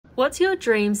What's your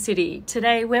dream city?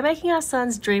 Today, we're making our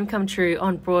son's dream come true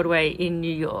on Broadway in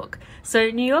New York.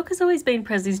 So New York has always been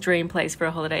Prezley's dream place for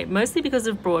a holiday, mostly because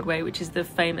of Broadway, which is the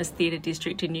famous theatre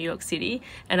district in New York City,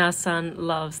 and our son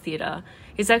loves theatre.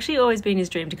 It's actually always been his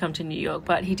dream to come to New York,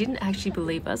 but he didn't actually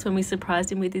believe us when we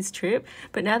surprised him with this trip.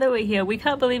 But now that we're here, we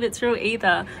can't believe it's real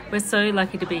either. We're so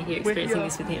lucky to be here experiencing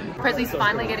this with him. Prezley's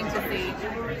finally getting to see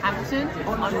Hamilton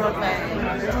on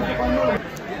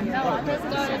Broadway.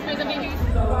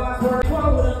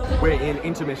 We're in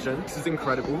intermission. This is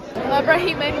incredible. Oh, bro,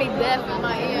 he made me deaf in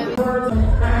my ears.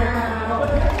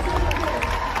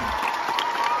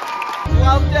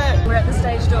 Loved it! We're at the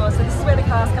stage door, so this is where the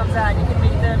cast comes out. You can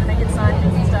meet them and they can sign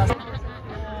things and stuff.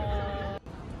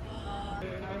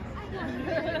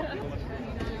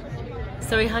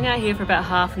 So we hung out here for about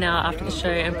half an hour after the show,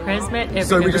 and Prez met every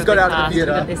So we just got out of the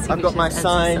theatre. Got I've got my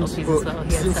signs. well.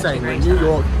 It's insane. We're in New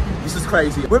York. This is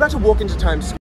crazy. We're about to walk into Times Square.